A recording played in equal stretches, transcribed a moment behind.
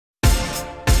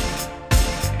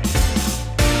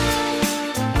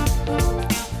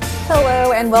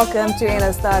and welcome to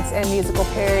Anna's Thoughts and Musical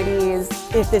Parodies.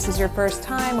 If this is your first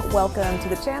time, welcome to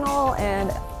the channel,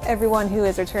 and everyone who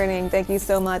is returning, thank you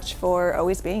so much for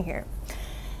always being here.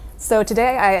 So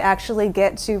today I actually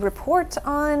get to report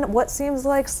on what seems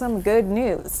like some good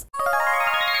news.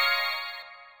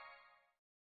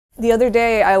 The other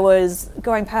day I was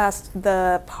going past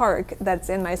the park that's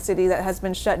in my city that has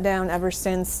been shut down ever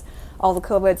since all the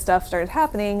COVID stuff started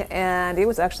happening, and it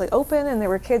was actually open and there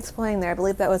were kids playing there. I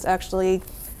believe that was actually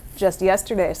just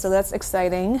yesterday, so that's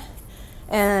exciting.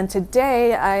 And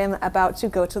today I am about to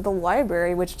go to the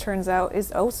library, which turns out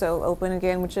is also open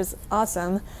again, which is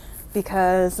awesome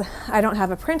because I don't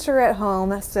have a printer at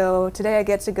home. So today I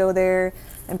get to go there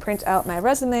and print out my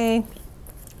resume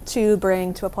to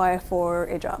bring to apply for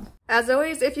a job. As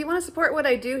always, if you want to support what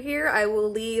I do here, I will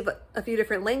leave a few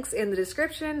different links in the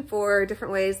description for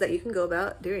different ways that you can go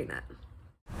about doing that.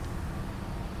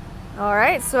 All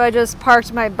right, so I just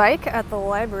parked my bike at the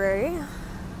library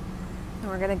and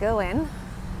we're gonna go in.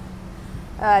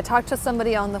 I talked to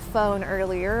somebody on the phone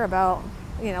earlier about,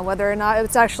 whether or not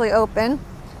it's actually open.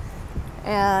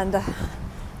 And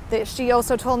she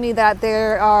also told me that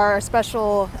there are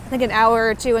special, I think an hour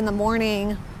or two in the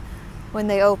morning when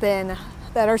they open,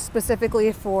 that are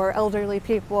specifically for elderly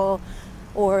people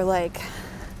or like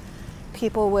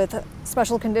people with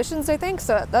special conditions, I think.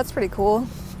 So that's pretty cool.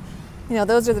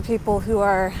 Those are the people who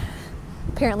are,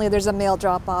 apparently there's a mail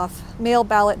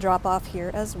ballot drop off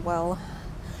here as well.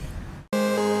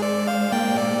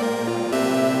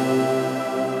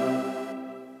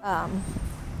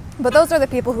 But those are the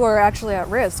people who are actually at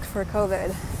risk for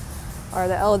COVID, are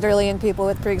the elderly and people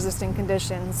with pre-existing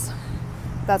conditions.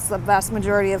 That's the vast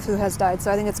majority of who has died,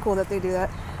 so I think it's cool that they do that.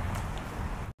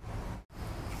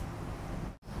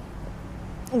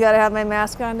 Gotta have my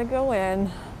mask on to go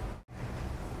in.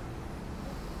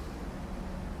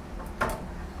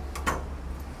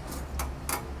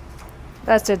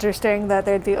 That's interesting that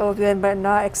they'd be open but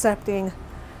not accepting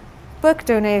book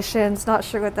donations. Not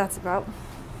sure what that's about.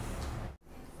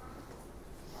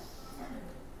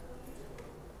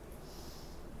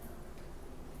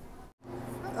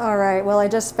 All right, well, I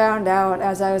just found out,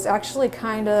 as I was actually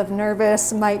kind of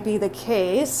nervous might be the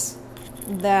case,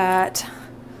 that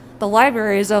the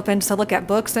library is open to look at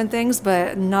books and things,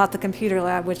 but not the computer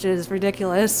lab, which is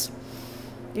ridiculous.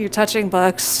 You're touching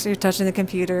books, you're touching the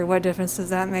computer, what difference does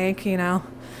that make, So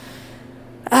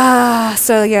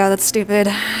yeah, that's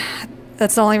stupid.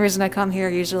 That's the only reason I come here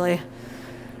usually.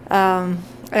 And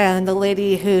the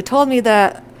lady who told me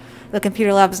that the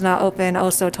computer lab is not open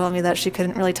also told me that she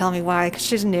couldn't really tell me why because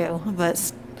she's new,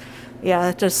 but yeah,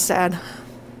 it's just sad.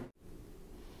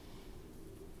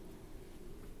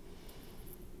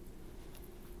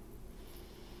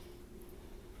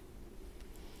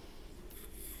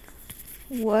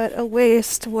 What a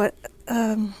waste, what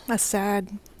a sad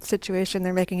situation.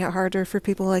 They're making it harder for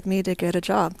people like me to get a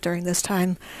job during this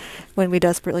time when we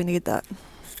desperately need that.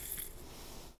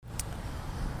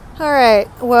 All right,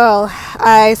 well,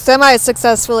 I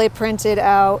semi-successfully printed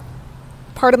out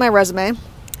part of my resume.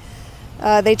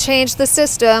 They changed the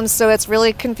system, so it's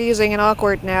really confusing and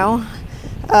awkward now.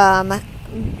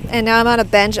 And now I'm on a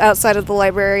bench outside of the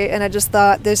library, and I just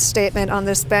thought this statement on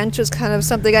this bench was kind of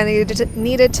something I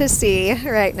needed to see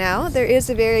right now. There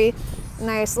is a very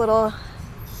nice little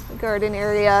garden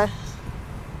area.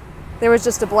 There was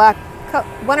just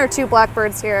one or two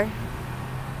blackbirds here.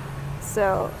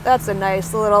 So that's a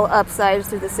nice little upside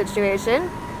to the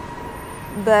situation.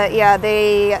 But yeah,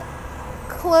 they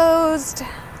closed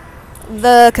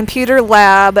the computer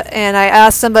lab, and I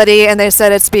asked somebody and they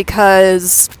said it's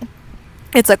because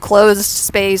it's a closed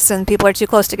space and people are too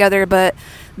close together, but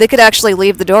they could actually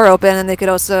leave the door open and they could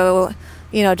also,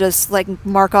 just like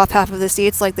mark off half of the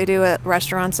seats like they do at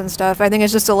restaurants and stuff. I think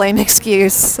it's just a lame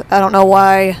excuse. I don't know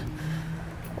why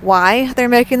they're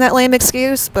making that lame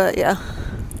excuse, but yeah.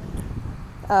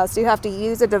 So you have to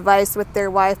use a device with their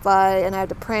Wi-Fi, and I had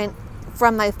to print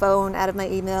from my phone out of my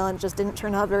email, and it just didn't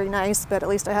turn out very nice, but at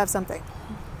least I have something.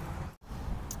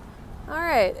 All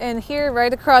right, and here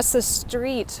right across the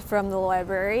street from the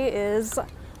library is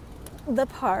the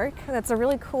park. That's a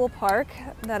really cool park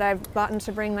that I've gotten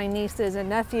to bring my nieces and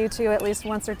nephew to at least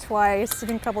once or twice, I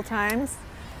think a couple times.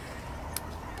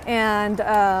 And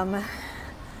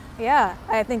yeah,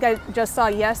 I think I just saw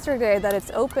yesterday that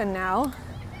it's open now,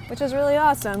 which is really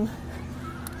awesome,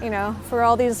 for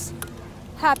all these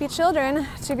happy children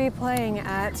to be playing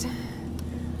at.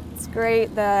 It's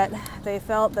great that they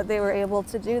felt that they were able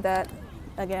to do that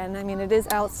again. I mean, it is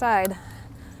outside,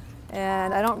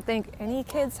 and I don't think any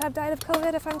kids have died of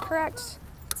COVID, if I'm correct.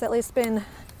 It's at least been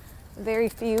very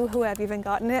few who have even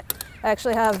gotten it. I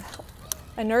actually have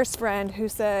a nurse friend who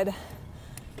said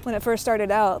when it first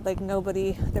started out, like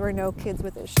there were no kids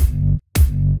with issues.